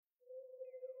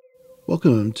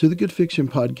Welcome to the Good Fiction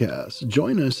Podcast.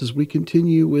 Join us as we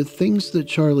continue with Things That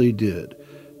Charlie Did,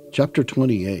 Chapter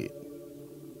 28.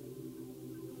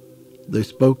 They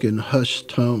spoke in hushed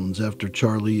tones after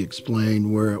Charlie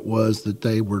explained where it was that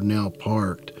they were now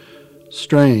parked.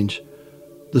 Strange,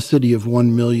 the city of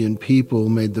 1 million people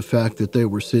made the fact that they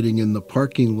were sitting in the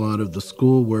parking lot of the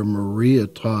school where Maria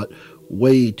taught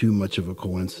way too much of a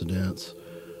coincidence.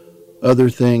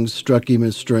 Other things struck him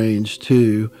as strange,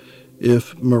 too.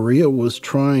 If Maria was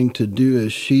trying to do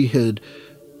as she had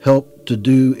helped to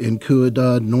do in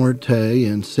Ciudad Norte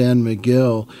and San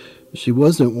Miguel, she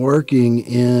wasn't working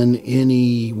in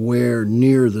anywhere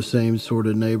near the same sort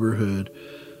of neighborhood.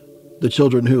 The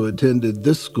children who attended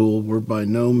this school were by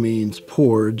no means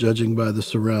poor, judging by the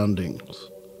surroundings.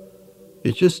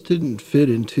 It just didn't fit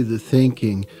into the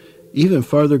thinking even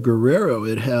Father Guerrero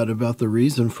had about the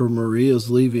reason for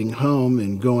Maria's leaving home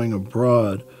and going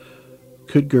abroad.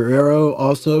 Could Guerrero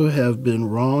also have been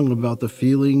wrong about the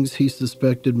feelings he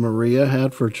suspected Maria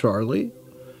had for Charlie?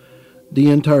 The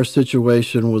entire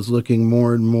situation was looking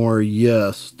more and more,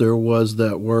 yes, there was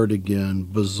that word again,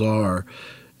 bizarre,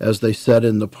 as they sat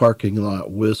in the parking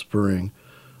lot whispering.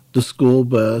 The school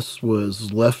bus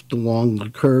was left along the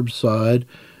curbside,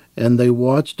 and they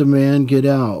watched a man get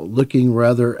out, looking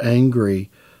rather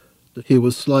angry. He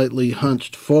was slightly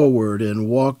hunched forward and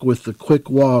walked with the quick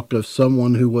walk of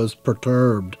someone who was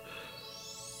perturbed.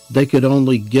 They could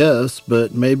only guess,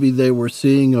 but maybe they were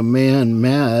seeing a man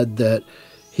mad that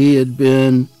he had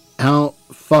been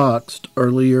outfoxed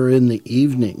earlier in the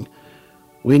evening.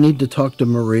 "We need to talk to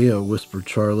Maria," whispered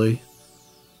Charlie.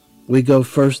 "We go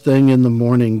first thing in the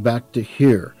morning back to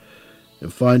here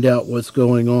and find out what's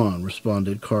going on,"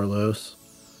 responded Carlos.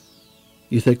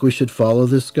 "You think we should follow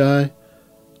this guy?"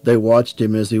 They watched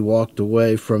him as he walked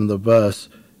away from the bus.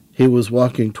 He was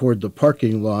walking toward the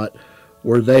parking lot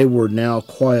where they were now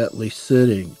quietly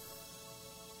sitting.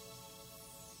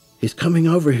 "He's coming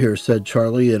over here," said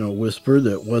Charlie in a whisper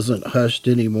that wasn't hushed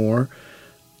anymore.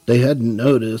 They hadn't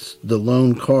noticed the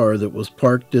lone car that was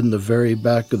parked in the very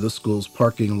back of the school's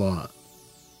parking lot.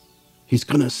 "He's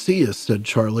going to see us," said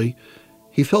Charlie.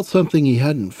 He felt something he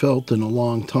hadn't felt in a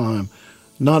long time.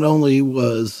 Not only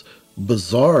was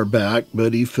bizarre back,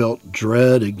 but he felt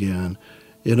dread again.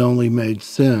 It only made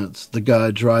sense. The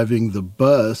guy driving the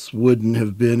bus wouldn't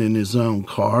have been in his own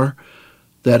car.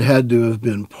 That had to have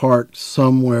been parked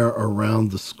somewhere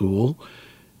around the school.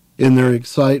 In their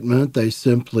excitement, they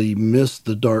simply missed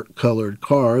the dark-colored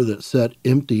car that sat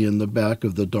empty in the back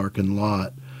of the darkened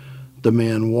lot. The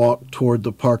man walked toward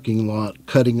the parking lot,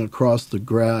 cutting across the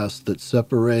grass that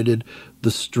separated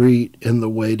the street and the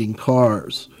waiting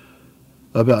cars.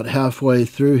 About halfway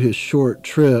through his short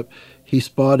trip, he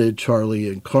spotted Charlie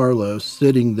and Carlos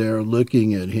sitting there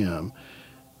looking at him.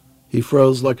 He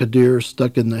froze like a deer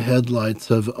stuck in the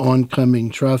headlights of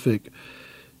oncoming traffic.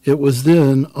 It was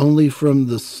then, only from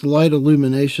the slight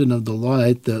illumination of the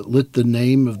light that lit the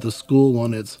name of the school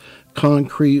on its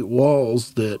concrete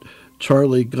walls, that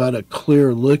Charlie got a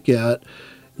clear look at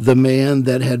the man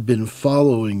that had been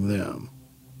following them.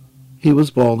 He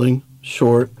was balding,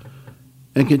 short,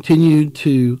 and continued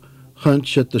to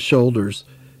hunch at the shoulders.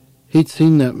 He'd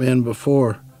seen that man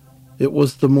before. It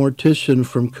was the mortician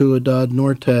from Ciudad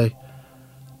Norte,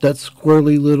 that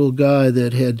squirrely little guy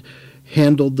that had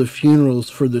handled the funerals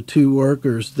for the 2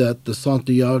 workers that the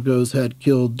Santiagos had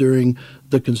killed during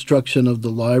the construction of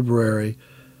the library.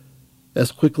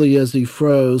 As quickly as he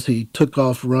froze, he took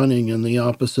off running in the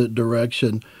opposite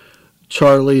direction.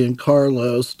 Charlie and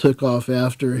Carlos took off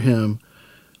after him.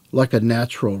 Like a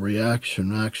natural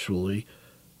reaction, actually.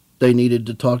 They needed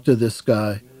to talk to this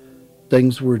guy.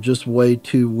 Things were just way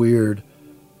too weird.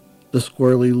 The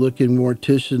squirrely-looking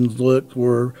mortician's look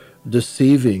were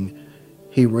deceiving.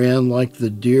 He ran like the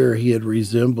deer he had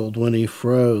resembled when he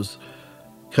froze,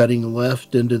 cutting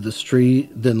left into the street,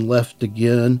 then left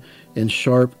again. In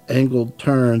sharp, angled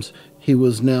turns, he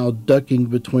was now ducking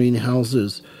between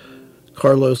houses.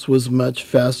 Carlos was much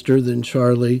faster than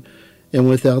Charlie, and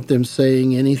without them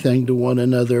saying anything to one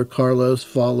another, Carlos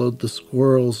followed the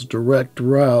squirrel's direct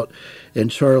route, and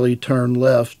Charlie turned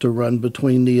left to run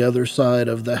between the other side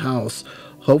of the house,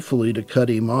 hopefully to cut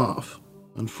him off.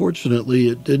 Unfortunately,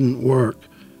 it didn't work.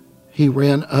 He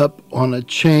ran up on a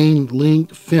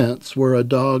chain-link fence where a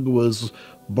dog was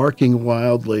barking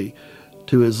wildly.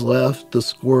 To his left, the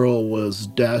squirrel was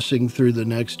dashing through the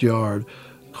next yard.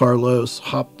 Carlos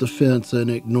hopped the fence and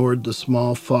ignored the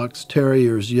small fox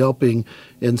terriers yelping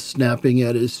and snapping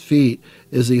at his feet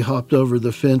as he hopped over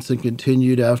the fence and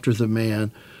continued after the man.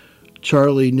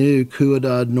 Charlie knew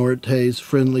Ciudad Norte's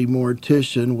friendly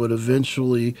mortician would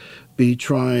eventually be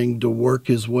trying to work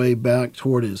his way back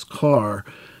toward his car.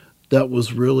 That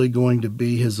was really going to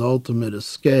be his ultimate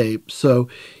escape. So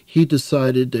he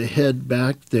decided to head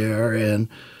back there and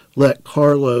let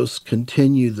Carlos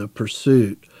continue the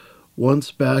pursuit.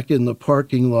 Once back in the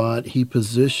parking lot, he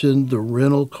positioned the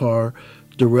rental car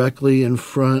directly in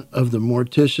front of the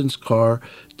mortician's car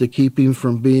to keep him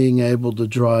from being able to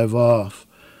drive off.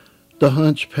 The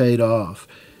hunch paid off.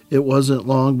 It wasn't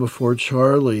long before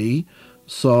Charlie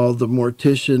saw the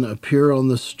mortician appear on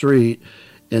the street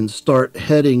and start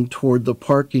heading toward the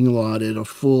parking lot at a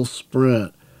full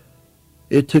sprint.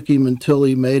 It took him until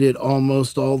he made it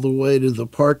almost all the way to the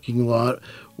parking lot,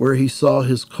 where he saw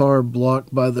his car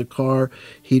blocked by the car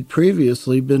he'd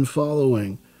previously been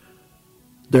following.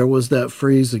 There was that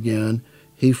freeze again.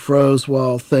 He froze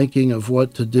while thinking of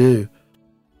what to do.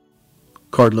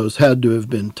 Carlos had to have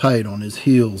been tight on his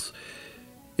heels.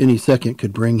 Any second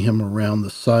could bring him around the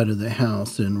side of the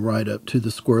house and right up to the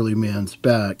squirrely man's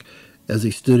back as he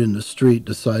stood in the street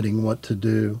deciding what to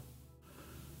do.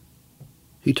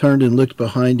 He turned and looked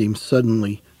behind him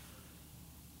suddenly.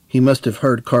 He must have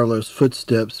heard Carlos'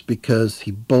 footsteps because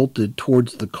he bolted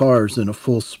towards the cars in a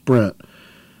full sprint.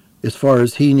 As far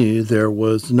as he knew, there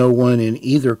was no one in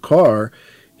either car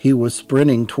he was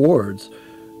sprinting towards.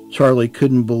 Charlie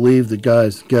couldn't believe the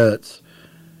guy's guts.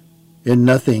 In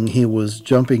nothing, he was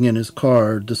jumping in his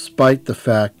car, despite the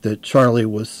fact that Charlie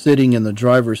was sitting in the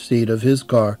driver's seat of his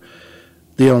car.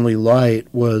 The only light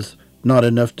was not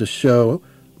enough to show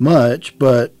much,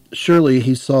 but surely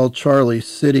he saw Charlie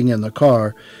sitting in the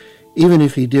car. Even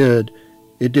if he did,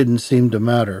 it didn't seem to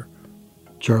matter.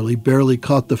 Charlie barely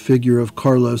caught the figure of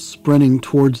Carlos sprinting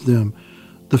towards them.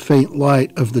 The faint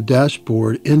light of the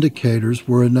dashboard indicators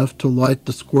were enough to light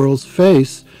the squirrel's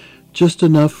face, just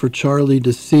enough for Charlie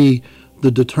to see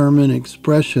the determined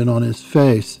expression on his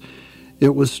face.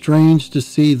 It was strange to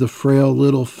see the frail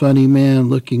little funny man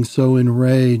looking so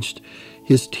enraged.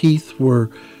 His teeth were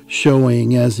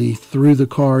showing as he threw the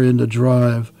car into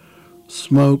drive.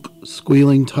 Smoke,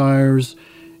 squealing tires,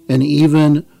 and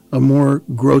even a more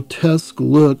grotesque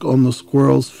look on the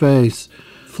squirrel's face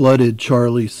flooded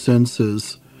Charlie's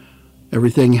senses.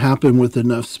 Everything happened with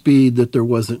enough speed that there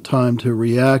wasn't time to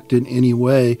react in any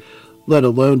way, let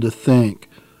alone to think.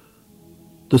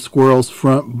 The squirrel's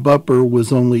front bumper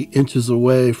was only inches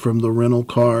away from the rental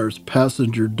car's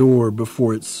passenger door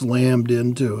before it slammed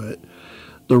into it.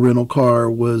 The rental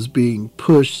car was being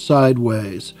pushed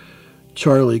sideways.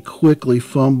 Charlie quickly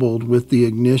fumbled with the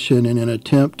ignition in an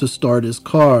attempt to start his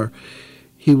car.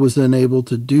 He was unable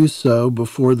to do so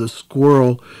before the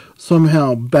squirrel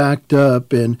somehow backed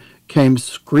up and came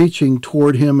screeching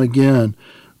toward him again.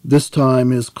 This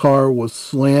time his car was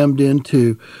slammed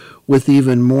into with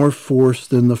even more force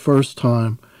than the first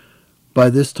time. By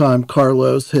this time,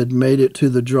 Carlos had made it to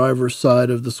the driver's side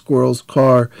of the squirrel's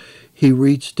car. He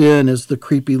reached in as the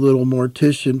creepy little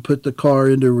mortician put the car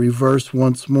into reverse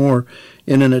once more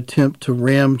in an attempt to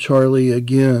ram Charlie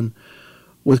again.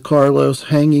 With Carlos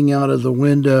hanging out of the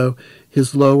window,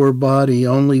 his lower body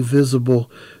only visible,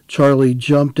 Charlie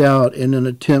jumped out in an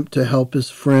attempt to help his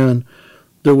friend.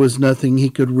 There was nothing he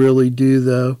could really do,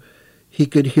 though. He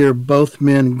could hear both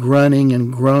men grunting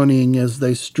and groaning as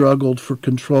they struggled for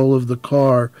control of the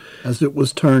car as it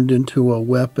was turned into a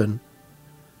weapon.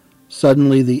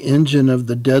 Suddenly, the engine of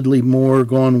the deadly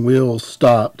morgue on wheels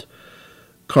stopped.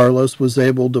 Carlos was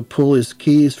able to pull his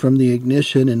keys from the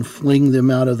ignition and fling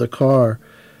them out of the car.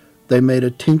 They made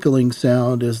a tinkling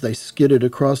sound as they skidded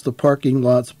across the parking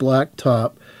lot's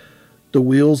blacktop. The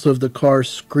wheels of the car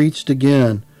screeched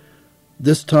again,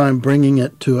 this time bringing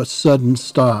it to a sudden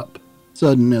stop.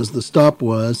 Sudden as the stop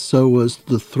was, so was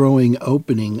the throwing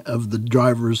opening of the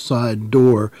driver's side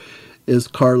door as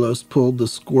Carlos pulled the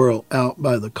squirrel out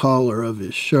by the collar of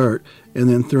his shirt and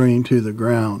then threw him to the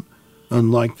ground.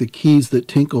 Unlike the keys that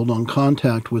tinkled on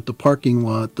contact with the parking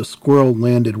lot, the squirrel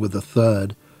landed with a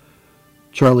thud.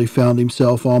 Charlie found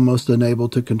himself almost unable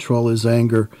to control his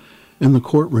anger. In the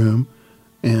courtroom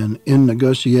and in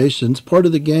negotiations, part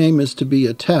of the game is to be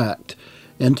attacked,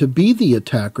 and to be the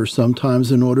attacker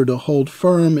sometimes in order to hold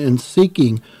firm in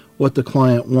seeking what the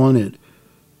client wanted.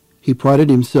 He prided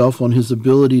himself on his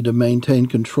ability to maintain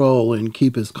control and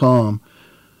keep his calm.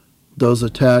 Those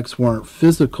attacks weren't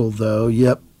physical, though,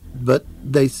 but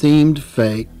they seemed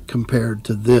fake compared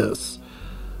to this.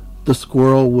 The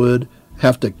squirrel would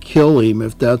have to kill him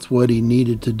if that's what he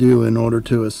needed to do in order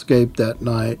to escape that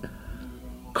night.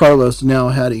 Carlos now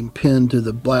had him pinned to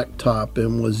the blacktop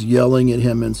and was yelling at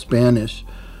him in Spanish.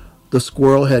 The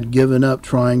squirrel had given up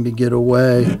trying to get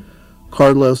away.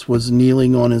 Carlos was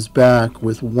kneeling on his back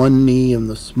with one knee in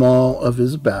the small of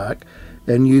his back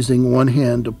and using one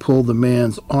hand to pull the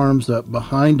man's arms up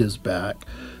behind his back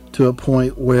to a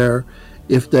point where,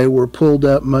 if they were pulled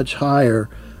up much higher,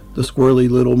 the squirrely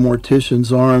little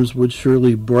mortician's arms would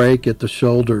surely break at the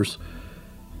shoulders.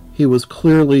 He was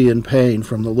clearly in pain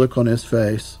from the look on his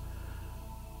face.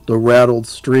 The rattled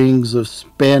strings of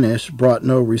Spanish brought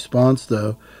no response,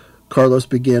 though. Carlos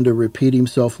began to repeat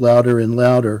himself louder and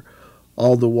louder.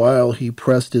 All the while he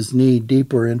pressed his knee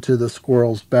deeper into the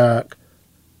squirrel's back.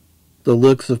 The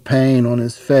looks of pain on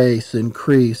his face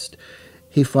increased.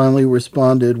 He finally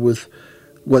responded with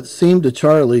what seemed to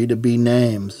Charlie to be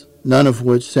names, none of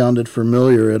which sounded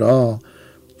familiar at all.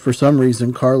 For some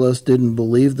reason, Carlos didn't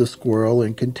believe the squirrel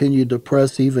and continued to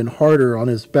press even harder on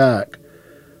his back.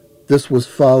 This was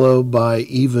followed by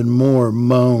even more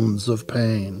moans of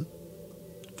pain.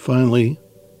 Finally,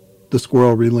 the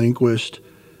squirrel relinquished.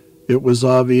 It was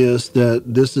obvious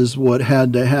that this is what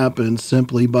had to happen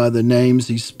simply by the names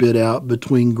he spit out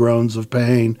between groans of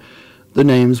pain. The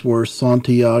names were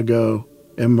Santiago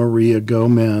and Maria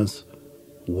Gomez.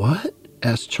 "What?"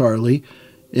 asked Charlie,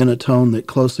 in a tone that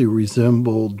closely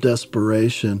resembled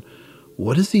desperation.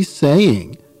 "What is he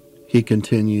saying?" he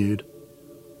continued.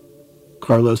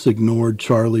 Carlos ignored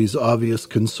Charlie's obvious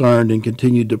concern and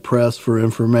continued to press for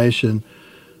information.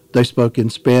 They spoke in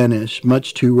Spanish,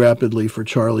 much too rapidly for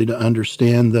Charlie to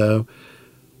understand, though.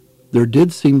 There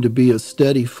did seem to be a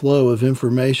steady flow of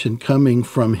information coming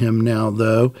from him now,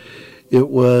 though. It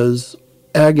was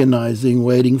agonizing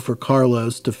waiting for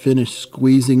Carlos to finish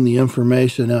squeezing the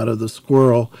information out of the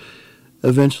squirrel.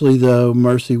 Eventually, though,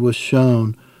 mercy was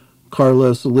shown.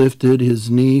 Carlos lifted his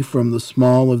knee from the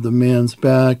small of the man's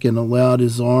back and allowed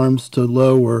his arms to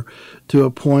lower to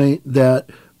a point that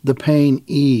the pain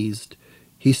eased.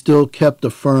 He still kept a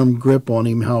firm grip on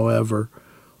him, however.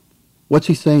 "What's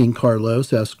he saying,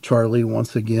 Carlos?" asked Charlie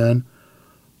once again.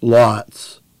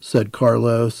 "Lots," said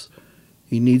Carlos.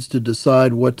 "He needs to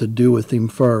decide what to do with him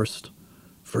first."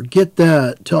 "Forget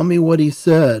that. Tell me what he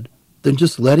said. Then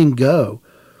just let him go."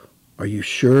 "Are you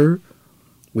sure?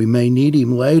 We may need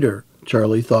him later."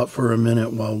 Charlie thought for a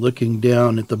minute while looking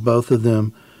down at the both of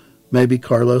them. Maybe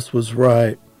Carlos was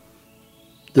right.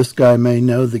 This guy may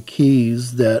know the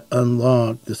keys that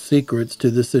unlock the secrets to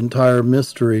this entire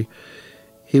mystery.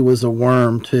 He was a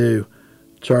worm, too.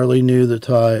 Charlie knew the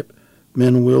type.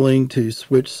 Men willing to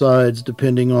switch sides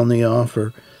depending on the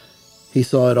offer. He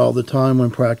saw it all the time when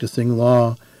practicing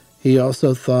law. He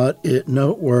also thought it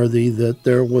noteworthy that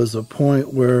there was a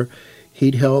point where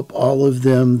he'd help all of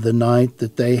them the night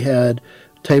that they had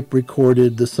tape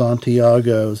recorded the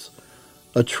Santiagos.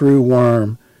 A true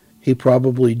worm. He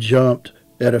probably jumped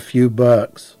at a few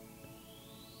bucks.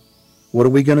 "What are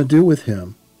we going to do with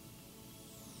him?"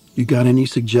 "You got any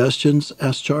suggestions?"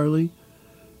 asked Charlie.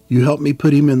 "You help me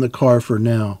put him in the car for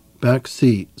now. Back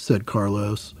seat," said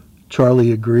Carlos.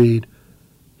 Charlie agreed.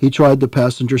 He tried the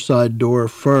passenger side door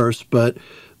first, but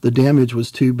the damage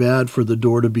was too bad for the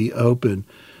door to be open.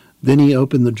 Then he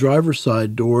opened the driver's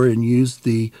side door and used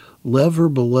the lever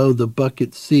below the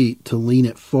bucket seat to lean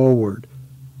it forward.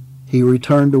 He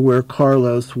returned to where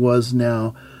Carlos was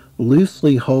now,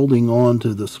 loosely holding on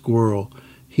to the squirrel.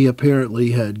 He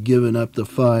apparently had given up the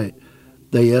fight.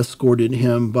 They escorted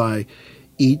him by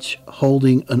each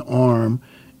holding an arm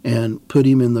and put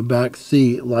him in the back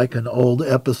seat like an old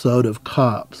episode of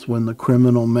Cops when the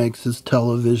criminal makes his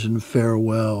television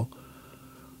farewell.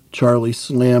 Charlie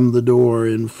slammed the door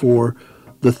and for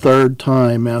the third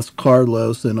time asked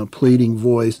Carlos in a pleading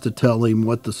voice to tell him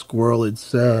what the squirrel had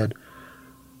said.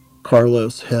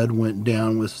 Carlos' head went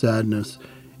down with sadness.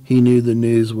 He knew the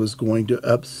news was going to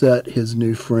upset his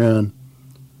new friend.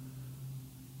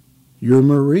 "Your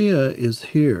Maria is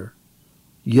here."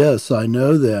 "Yes, I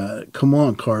know that. Come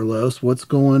on, Carlos. What's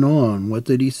going on? What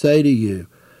did he say to you?"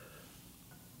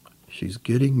 "She's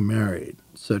getting married,"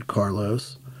 said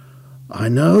Carlos. "I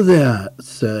know that,"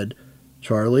 said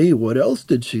Charlie. "What else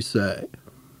did she say?"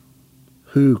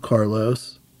 "Who,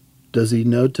 Carlos? Does he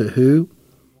know to who?"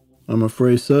 "I'm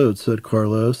afraid so," said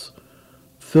Carlos.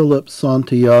 "Philip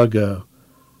Santiago."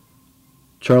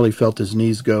 Charlie felt his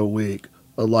knees go weak.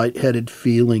 A light-headed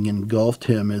feeling engulfed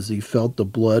him as he felt the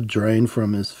blood drain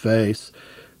from his face.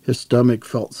 His stomach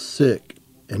felt sick,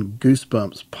 and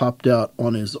goosebumps popped out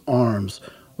on his arms,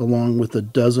 along with a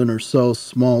dozen or so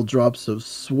small drops of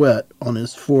sweat on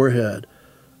his forehead.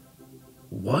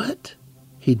 "What?"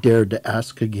 he dared to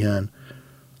ask again.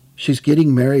 "She's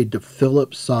getting married to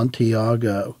Philip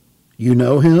Santiago. You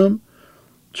know him?"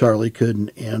 Charlie couldn't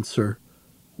answer.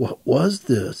 What was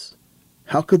this?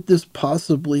 How could this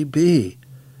possibly be?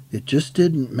 It just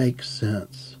didn't make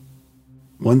sense.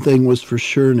 One thing was for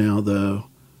sure now, though.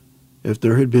 If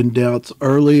there had been doubts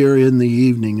earlier in the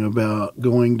evening about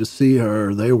going to see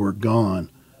her, they were gone.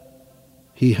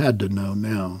 He had to know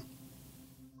now.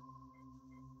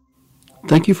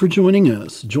 Thank you for joining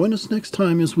us. Join us next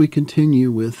time as we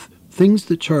continue with Things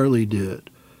That Charlie Did.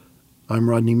 I'm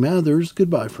Rodney Mathers.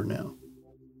 Goodbye for now.